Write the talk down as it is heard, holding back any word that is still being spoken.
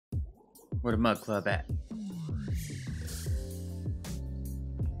Where the Mug Club at?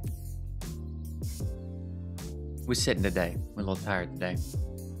 We're sitting today. We're a little tired today.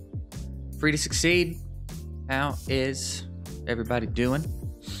 Free to succeed. How is everybody doing?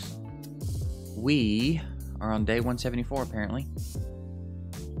 We are on day 174 apparently.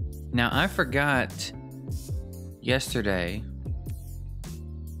 Now I forgot yesterday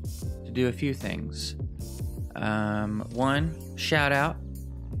to do a few things. One, shout out.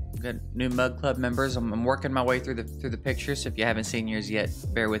 Got new Mug Club members. I'm working my way through the pictures. If you haven't seen yours yet,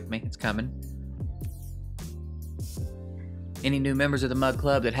 bear with me. It's coming. Any new members of the Mug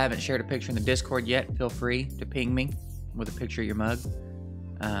Club that haven't shared a picture in the Discord yet, feel free to ping me with a picture of your mug.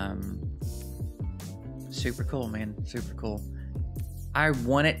 Super cool, man. Super cool. I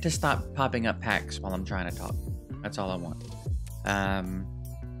want it to stop popping up packs while I'm trying to talk. That's all I want.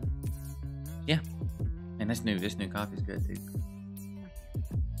 Yeah. And this new coffee's good, dude.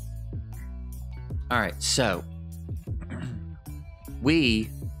 Alright, so we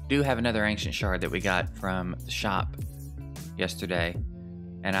do have another ancient shard that we got from the shop yesterday,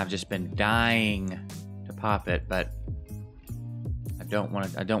 and I've just been dying to pop it, but I don't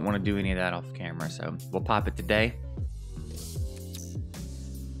want to do any of that off camera, so we'll pop it today.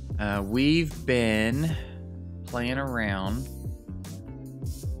 We've been playing around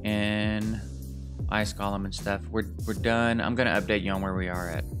in Ice Golem and stuff. We're done. I'm gonna update you on where we are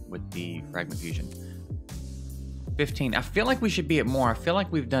at with the Fragment Fusion. 15. I feel like we should be at more. I feel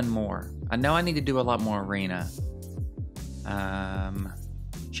like we've done more. I know I need to do a lot more arena.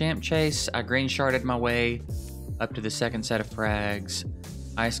 Champ Chase, I green sharded my way up to the second set of frags.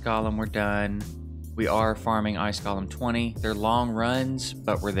 Ice Golem, we're done. We are farming Ice Golem 20. They're long runs,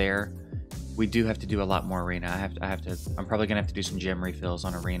 but we're there. We do have to do a lot more arena. I'm probably gonna have to do some gem refills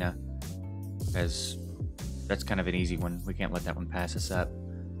on arena, because that's kind of an easy one. We can't let that one pass us up.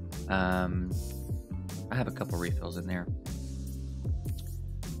 I have a couple refills in there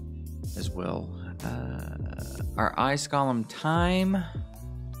as well. Our Ice Golem time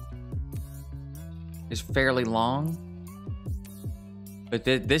is fairly long, but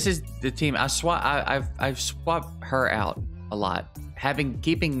this is the team I've swapped her out a lot. No,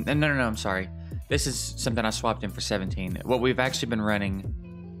 I'm sorry. This is something I swapped in for 17. What we've actually been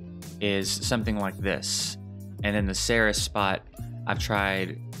running is something like this, and then the Ceres spot.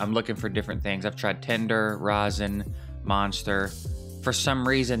 I'm looking for different things. I've tried Tender, Rosin, Monster. For some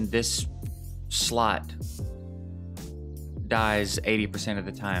reason, this slot dies 80% of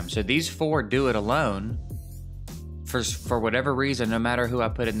the time. So these four do it alone. For whatever reason, no matter who I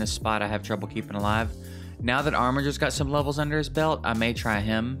put in this spot, I have trouble keeping alive. Now that Armiger's got some levels under his belt, I may try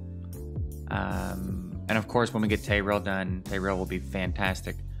him. And of course, when we get Tyrell done, Tyrell will be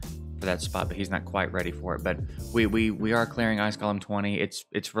fantastic for that spot, but he's not quite ready for it. But we are clearing Ice Golem 20.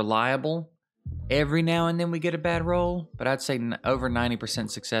 It's reliable. Every now and then we get a bad roll, but I'd say over 90%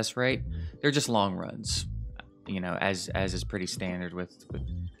 success rate. They're just long runs, you know, as is pretty standard with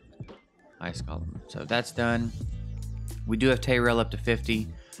Ice Golem. So that's done. We do have Tyrell up to 50.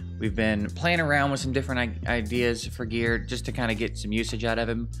 We've been playing around with some different ideas for gear just to kind of get some usage out of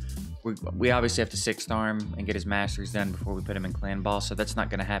him. We obviously have to 6-star him and get his masteries done before we put him in clan ball, so that's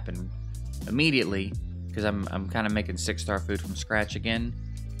not going to happen immediately, because I'm kind of making 6-star food from scratch again,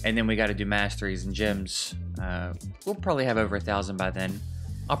 and then we got to do masteries and gems. We'll probably have over 1,000 by then.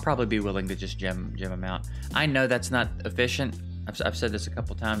 I'll probably be willing to just gem him out. I know that's not efficient. I've said this a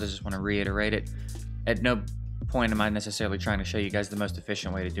couple times. I just want to reiterate it. At no point am I necessarily trying to show you guys the most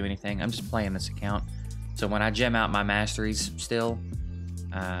efficient way to do anything. I'm just playing this account. So when I gem out my masteries still,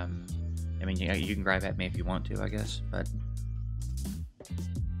 I mean, you can gripe at me if you want to, I guess, but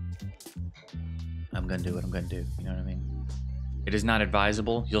I'm gonna do what I'm gonna do, you know what I mean? It is not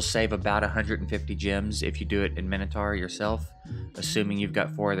advisable. You'll save about 150 gems if you do it in Minotaur yourself, assuming you've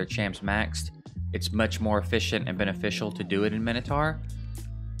got 4 other champs maxed. It's much more efficient and beneficial to do it in Minotaur,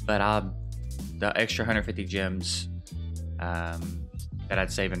 but the extra 150 gems that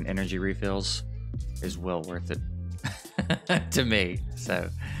I'd save in energy refills is well worth it to me. So,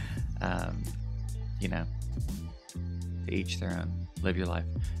 you know, to each their own. Live your life.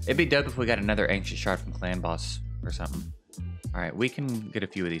 It'd be dope if we got another ancient shard from Clan Boss or something. All right, we can get a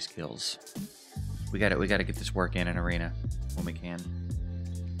few of these kills. We got to get this work in arena when we can.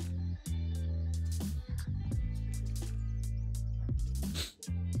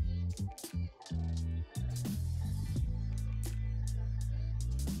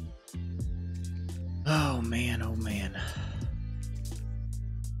 Oh man, oh man.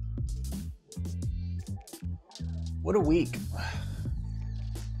 What a week.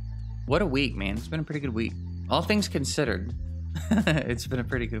 What a week, man. It's been a pretty good week. All things considered, it's been a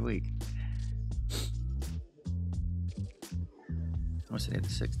pretty good week. What's today, the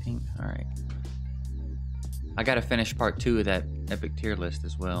 16th? All right. I got to finish part 2 of that epic tier list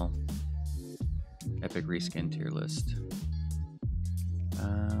as well. Epic reskin tier list.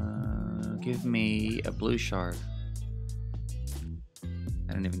 Give me a blue shard. I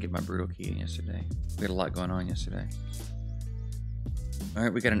didn't even get my brutal key in yesterday. We had a lot going on yesterday. All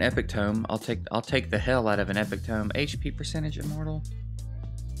right, we got an epic tome. I'll take the hell out of an epic tome. HP percentage immortal.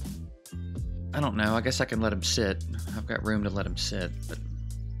 I don't know. I guess I can let him sit. I've got room to let him sit, but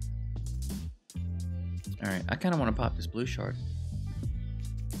all right. I kind of want to pop this blue shard.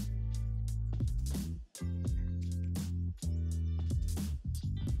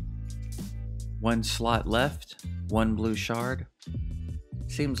 One slot left, one blue shard.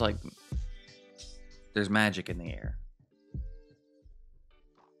 Seems like there's magic in the air.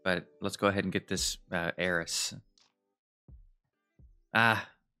 But let's go ahead and get this heiress. Ah,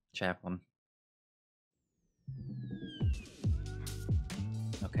 chaplain.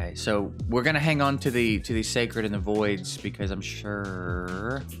 Okay, so we're gonna hang on to the sacred and the voids because I'm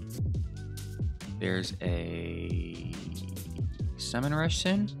sure there's a summon rush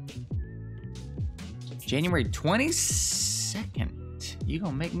soon. January 22nd. You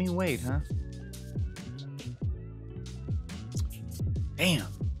gonna make me wait, huh? Damn.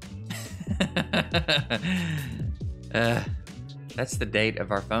 That's the date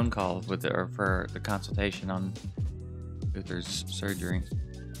of our phone call for the consultation on Uther's surgery.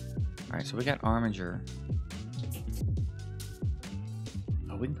 All right, so we got Armiger.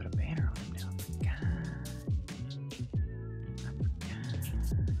 Oh, we can put a banner on him now. I forgot.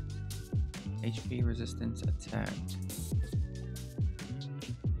 HP resistance attack.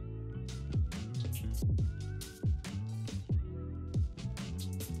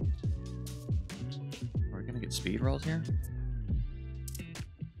 We're gonna get speed rolls here.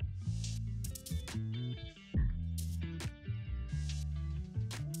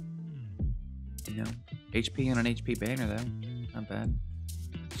 No. HP on an HP banner though. Not bad.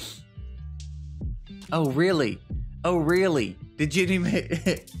 Oh really? Oh really? Did you even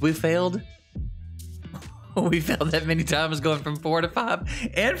we failed? We failed that many times going from 4 to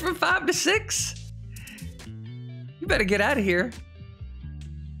 5 and from 5 to 6? You better get out of here.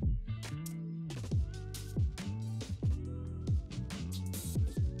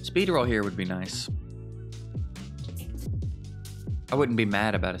 Speed roll here would be nice. I wouldn't be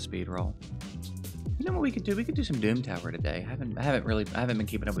mad about a speed roll. You know what we could do? We could do some Doom Tower today. I haven't been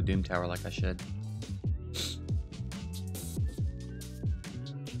keeping up with Doom Tower like I should.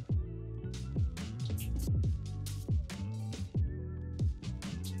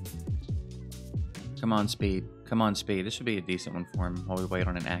 Come on, speed. Come on, speed. This should be a decent one for him while we wait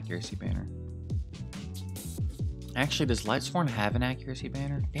on an accuracy banner. Actually, does Lightsworn have an accuracy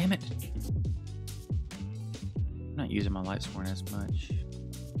banner? Damn it. I'm not using my Lightsworn as much.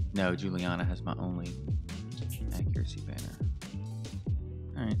 No, Juliana has my only accuracy banner.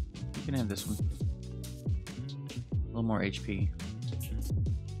 Alright, you can have this one. A little more HP.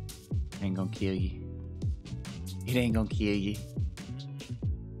 Ain't gonna kill you. It ain't gonna kill you.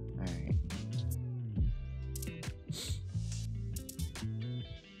 Alright.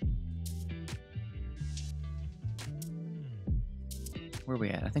 Where are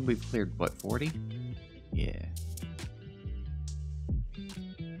we at? I think we've cleared, what, 40? Yeah.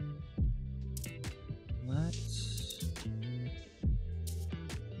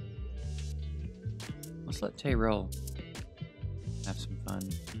 Let's let Tay roll. Have some fun.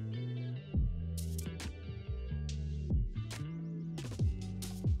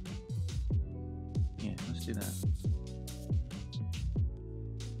 Yeah, let's do that.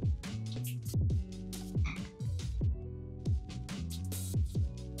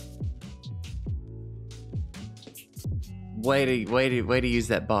 Way to use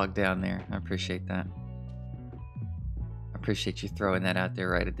that bog down there. I appreciate that. I appreciate you throwing that out there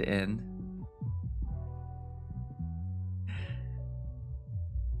right at the end.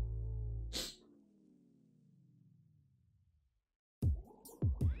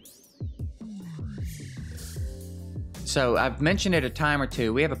 So I've mentioned it a time or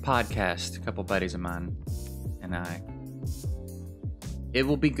two. We have a podcast, a couple buddies of mine and I. It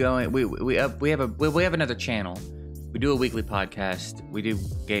will be going. We have another channel. We do a weekly podcast. We do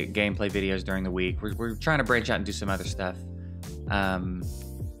gameplay videos during the week. We're trying to branch out and do some other stuff.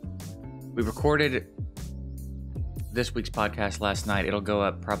 We recorded this week's podcast last night. It'll go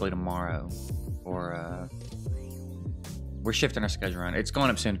up probably tomorrow, or we're shifting our schedule around. It's going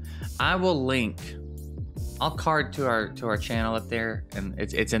up soon. I will link. I'll card to our channel up there, and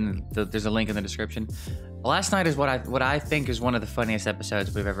it's in there's a link in the description. Last night is what I think is one of the funniest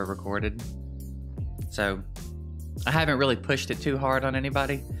episodes we've ever recorded. So I haven't really pushed it too hard on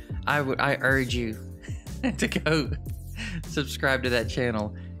anybody. I urge you to go subscribe to that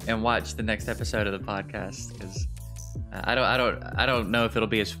channel and watch the next episode of the podcast, because I don't know if it'll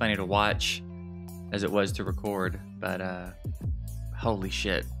be as funny to watch as it was to record, but holy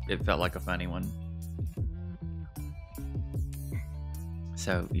shit, it felt like a funny one.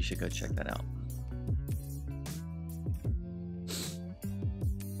 So you should go check that out.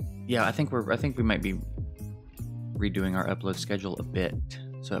 Yeah, I think we might be redoing our upload schedule a bit,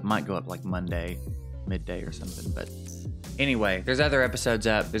 so it might go up like Monday midday or something. But anyway, there's other episodes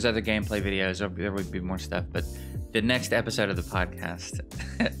up, there's other gameplay videos, there would be more stuff, but the next episode of the podcast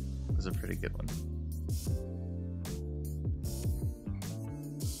was a pretty good one.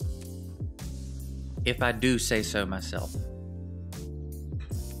 If I do say so myself.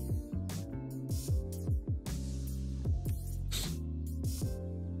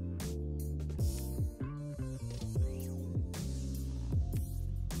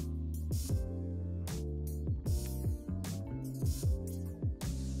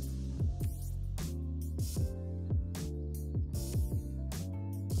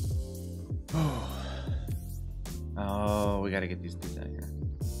 Oh, we gotta get these dudes out of here.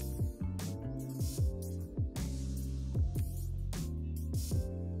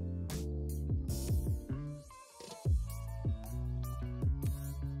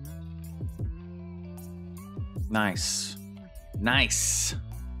 Nice. Nice.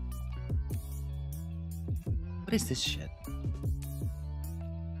 What is this shit?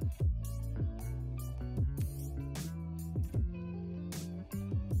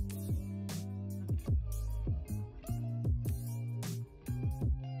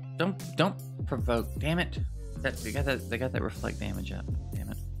 Don't provoke. Damn it. They got that reflect damage up. Damn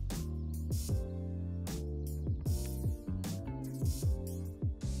it.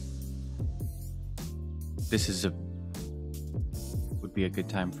 This would be a good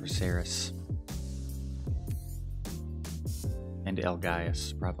time for Saris. And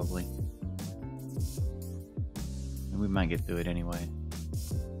Elgaius, probably. And we might get through it anyway.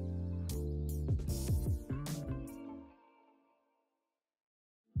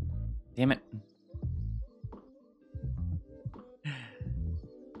 Damn it.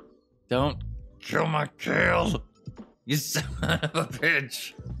 Don't kill my kale, you son of a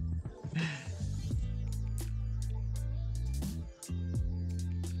bitch.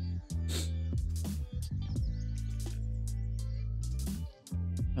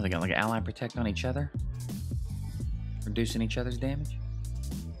 Oh, they got like an ally protect on each other, reducing each other's damage.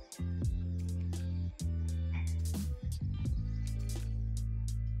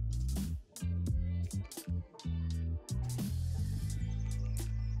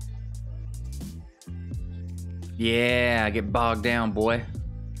 Yeah, get bogged down, boy.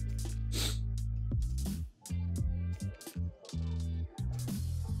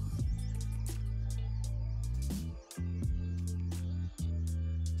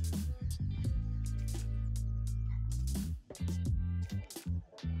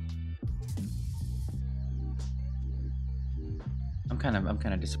 I'm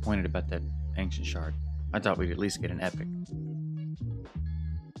kind of disappointed about that ancient shard. I thought we'd at least get an epic.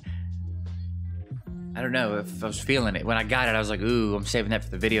 I don't know if I was feeling it. When I got it, I was like, ooh, I'm saving that for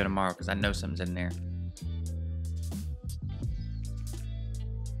the video tomorrow because I know something's in there.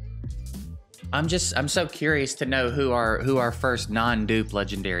 I'm so curious to know who our first non-dupe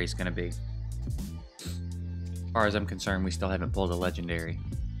legendary is going to be. As far as I'm concerned, we still haven't pulled a legendary.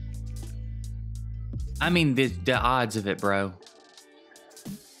 I mean, the odds of it, bro.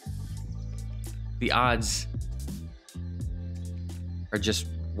 The odds are just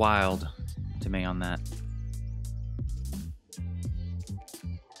wild to me on that.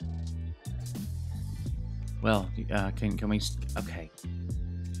 Well, can we? Okay.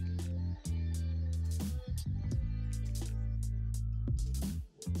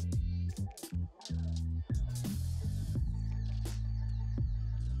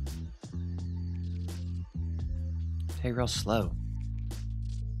 Hey, real slow.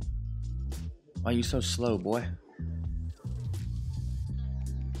 Why are you so slow, boy?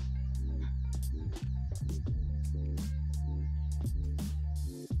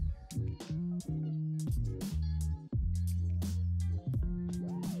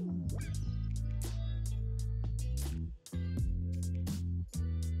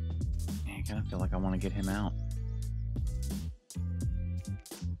 I kind of feel like I want to get him out.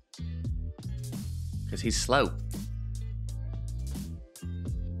 Because he's slow.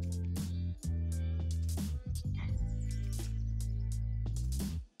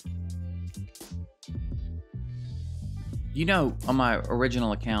 You know, on my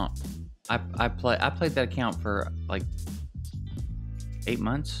original account, I played that account for like 8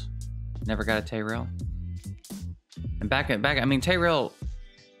 months. Never got a Tyrell. And back, I mean, Tyrell,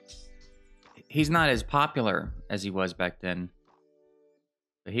 he's not as popular as he was back then.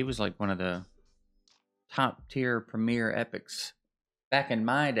 But he was like one of the top tier premier epics back in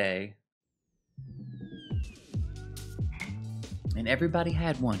my day. And everybody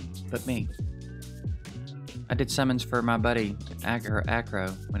had one but me. I did summons for my buddy Acro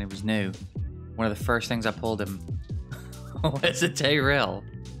when he was new. One of the first things I pulled him was a Tyrell.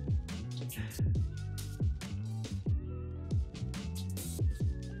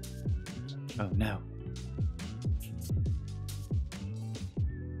 Oh no.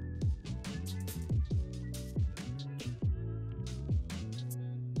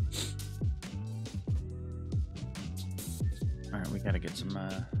 Alright, we gotta get some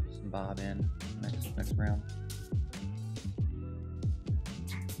Bob in next round.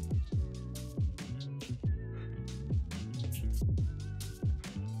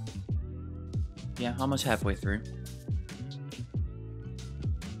 Yeah, almost halfway through.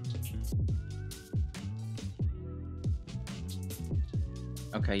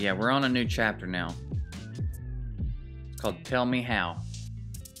 Okay, yeah, we're on a new chapter now. It's called Tell Me How.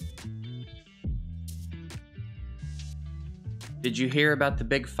 Did you hear about the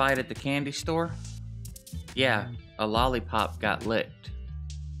big fight at the candy store? Yeah, a lollipop got licked.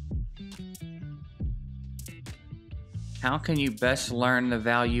 How can you best learn the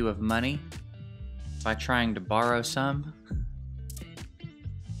value of money? By trying to borrow some?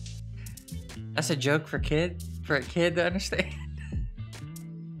 That's a joke for a kid to understand.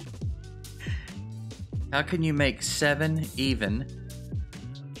 How can you make 7 even?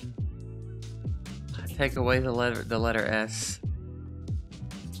 Take away the letter S.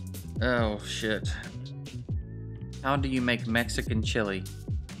 Oh shit. How do you make Mexican chili?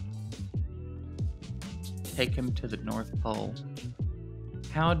 Take him to the North Pole.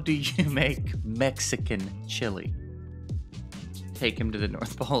 How do you make Mexican chili? Take him to the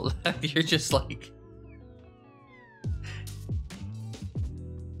North Pole. You're just like...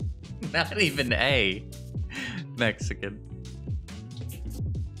 Not even a Mexican.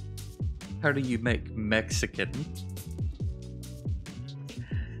 How do you make Mexican?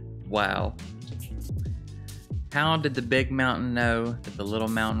 Wow. How did the big mountain know that the little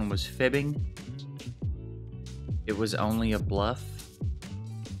mountain was fibbing? It was only a bluff.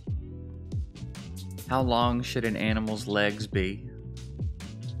 How long should an animal's legs be?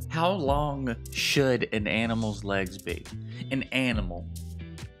 How long should an animal's legs be? An animal.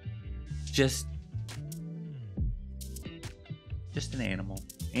 Just an animal.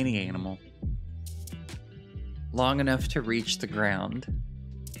 Any animal. Long enough to reach the ground.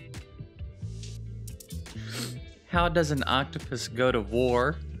 How does an octopus go to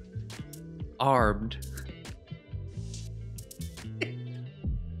war? Armed.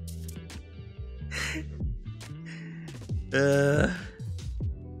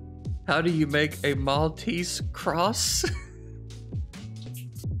 How do you make a Maltese cross?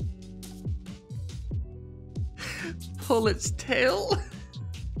 Pull its tail?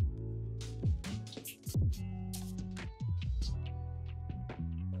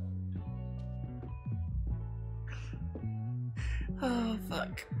 Oh,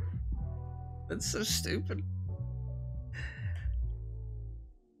 fuck. That's so stupid.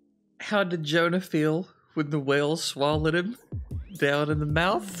 How did Jonah feel when the whale swallowed him down in the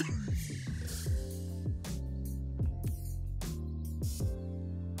mouth?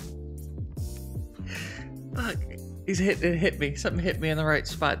 Fuck. It hit me. Something hit me in the right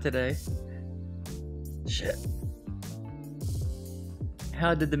spot today. Shit.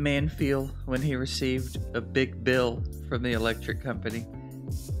 How did the man feel when he received a big bill from the electric company?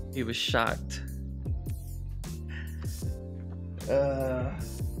 He was shocked.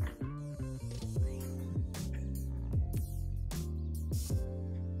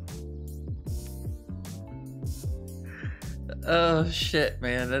 Oh shit,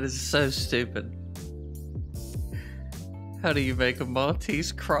 man, that is so stupid. How do you make a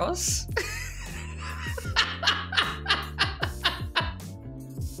Maltese cross?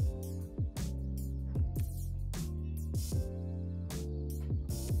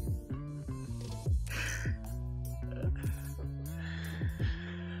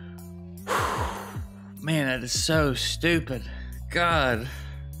 Man, that is so stupid. God.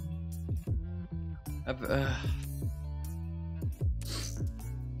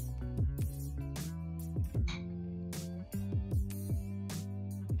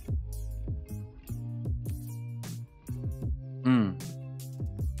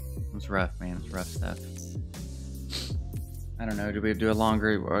 It's rough, man. It's rough stuff. I don't know. Do we do a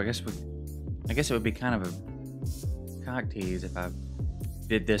longer? Or I guess we I guess it would be kind of a cock tease if I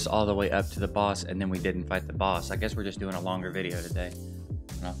did this all the way up to the boss and then we didn't fight the boss. I guess we're just doing a longer video today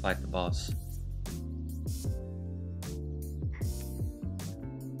and I'll fight the boss.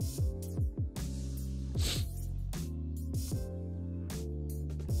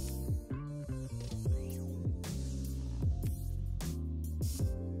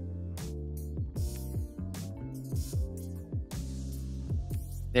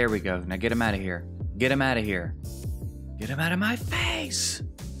 There we go. Now get him out of here. Get him out of here. Get him out of my face.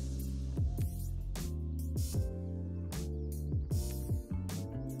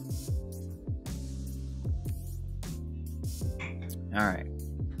 All right.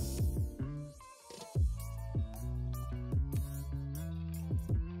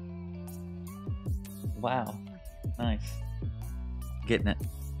 Wow. Nice. Getting it.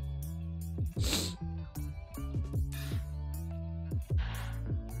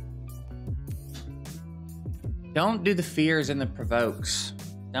 Don't do the fears and the provokes.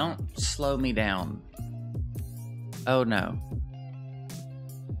 Don't slow me down. Oh no.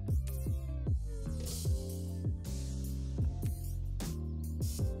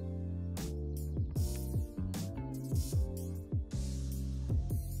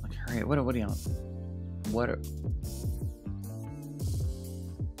 Okay, hurry up. What are you on?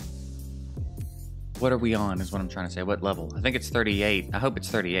 What are we on is what I'm trying to say. What level? I think it's 38. I hope it's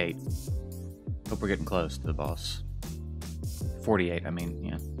 38. Hope we're getting close to the boss. 48, I mean,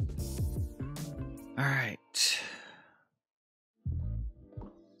 yeah. All right.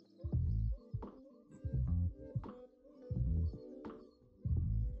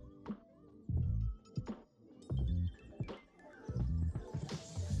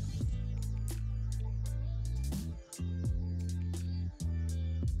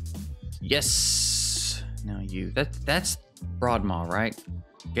 Yes. Now you. That's Broadmaw, right?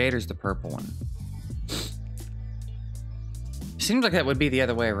 Gator's the purple one. Seems like that would be the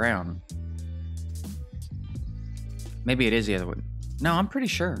other way around. Maybe it is the other way. No, I'm pretty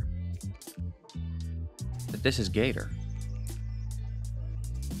sure that this is Gator.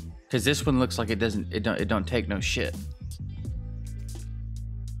 Because this one looks like it don't take no shit.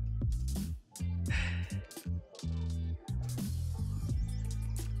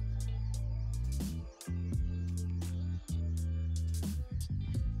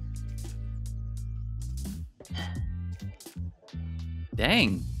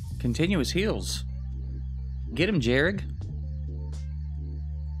 Dang. Continuous heals. Get him, Jared.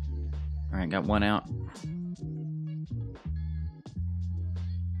 Alright, got one out.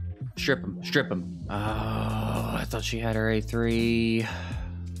 Strip him. Strip him. Oh, I thought she had her A3.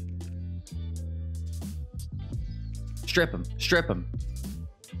 Strip him. Strip him.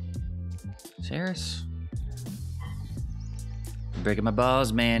 Saris? You're breaking my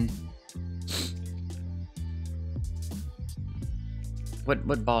balls, man.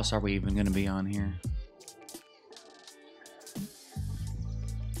 What boss are we even going to be on here?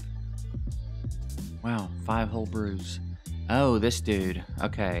 Wow, 5 whole brews. Oh, this dude.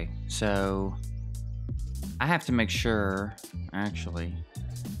 Okay, so I have to make sure, actually,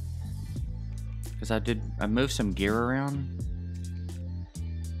 because I moved some gear around.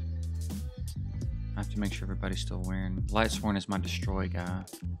 I have to make sure everybody's still wearing. Lightsworn is my destroy guy.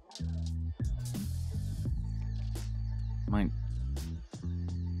 Might.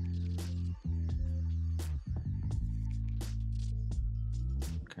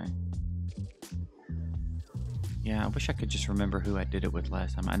 Yeah, I wish I could just remember who I did it with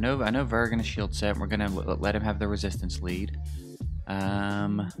last time. I know Vergan is shield set. We're gonna let him have the resistance lead.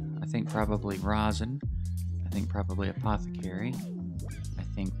 I think probably Rosin. I think probably Apothecary. I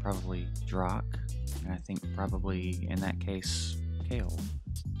think probably Drock. And I think probably, in that case, Kale.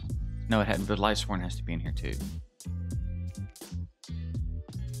 No, the Lightsworn has to be in here too.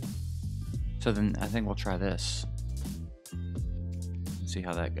 So then I think we'll try this. And see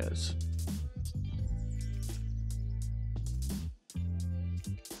how that goes.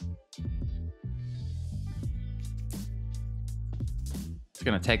 It's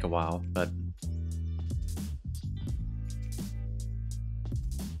gonna take a while, but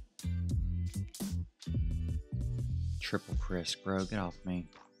triple Chris, bro, get off me.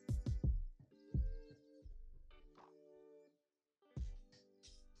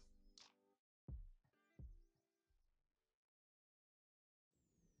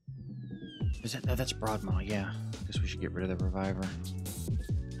 Is that that's Broadmaw? Yeah, I guess we should get rid of the reviver.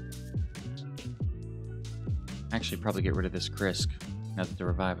 Actually, probably get rid of this Krisk. Now that the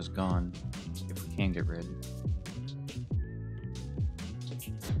revive is gone, if we can get rid.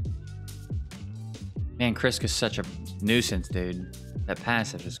 Man, Krisk is such a nuisance, dude. That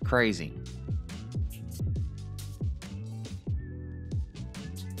passive is crazy.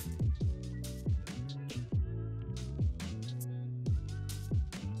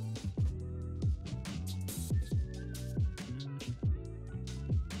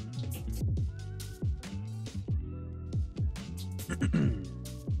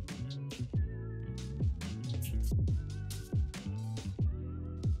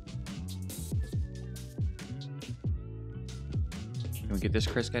 Can we get this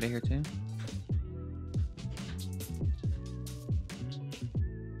Krisk out of here too?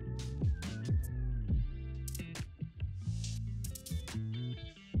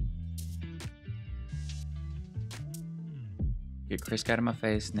 Get Krisk out of my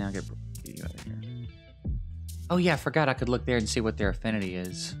face. Now get you out of here. Oh yeah, I forgot I could look there and see what their affinity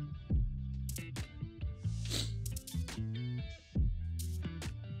is.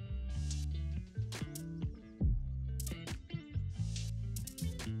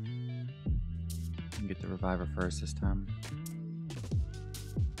 Get the reviver first this time.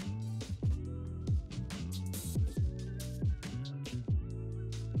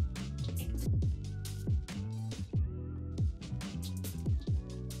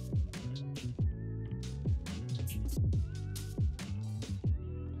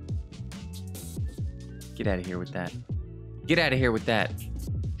 Get out of here with that. Get out of here with that.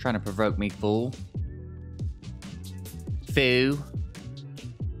 Trying to provoke me, fool. Foo.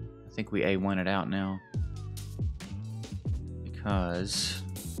 I think we A1 it out now. Because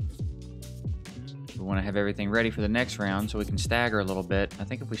we want to have everything ready for the next round so we can stagger a little bit. I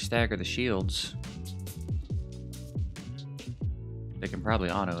think if we stagger the shields, they can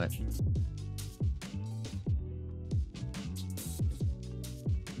probably auto it.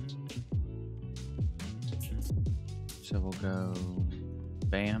 So we'll go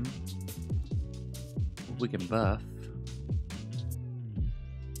bam. We can buff.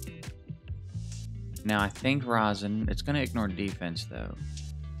 Now I think Rosin, it's going to ignore defense though.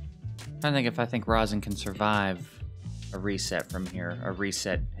 I'm trying to think if I think Rosin can survive a reset from here, a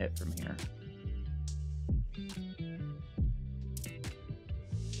reset hit from here.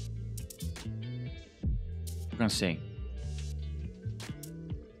 We're going to see.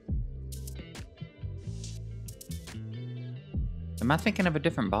 Am I thinking of a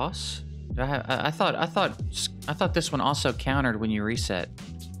different boss? I thought this one also countered when you reset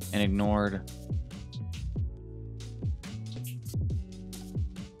and ignored.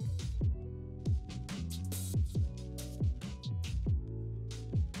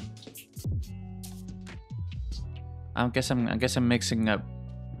 I guess I'm mixing up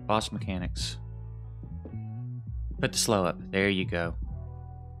boss mechanics. Put the slow up. There you go.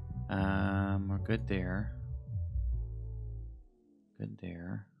 We're good there. Good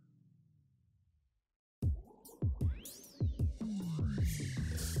there.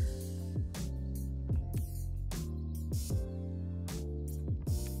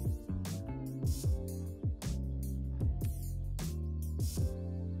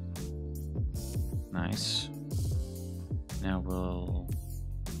 Nice. Now we'll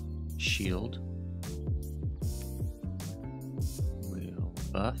shield. We'll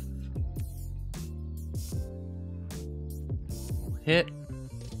buff. Hit.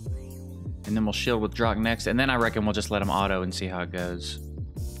 And then we'll shield with Drock next. And then I reckon we'll just let him auto and see how it goes.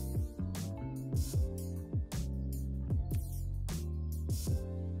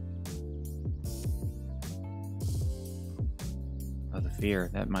 Oh, the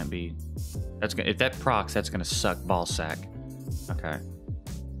fear. That might be... That's gonna, if that procs, that's gonna suck ball sack. Okay.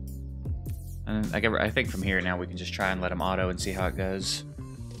 And I think from here now we can just try and let him auto and see how it goes.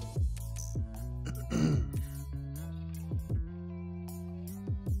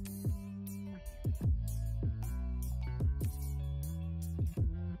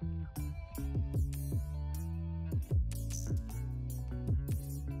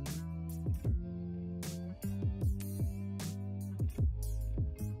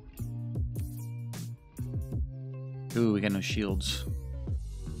 Ooh, we got no shields.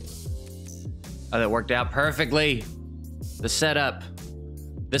 Oh, that worked out perfectly. The setup.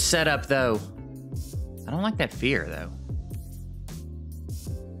 The setup, though. I don't like that fear, though.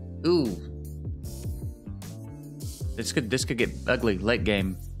 Ooh. This could get ugly late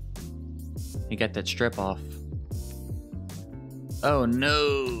game. He got that strip off. Oh,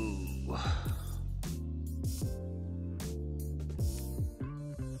 no.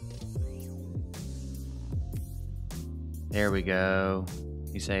 There we go.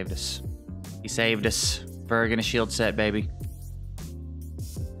 He saved us. He saved us. We're gonna shield set, baby.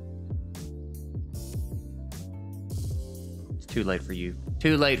 It's too late for you.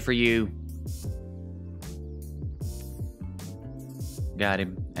 Too late for you. Got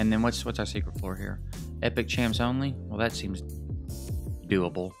him. And then what's our secret floor here? Epic champs only? Well, that seems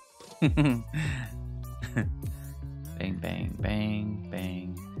doable. Bang, bang, bang,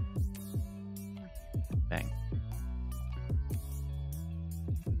 bang. Bang.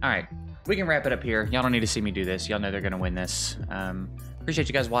 All right. We can wrap it up here. Y'all don't need to see me do this. Y'all know they're going to win this. Appreciate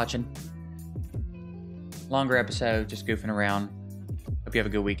you guys watching. Longer episode, just goofing around. Hope you have a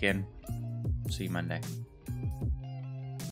good weekend. See you Monday.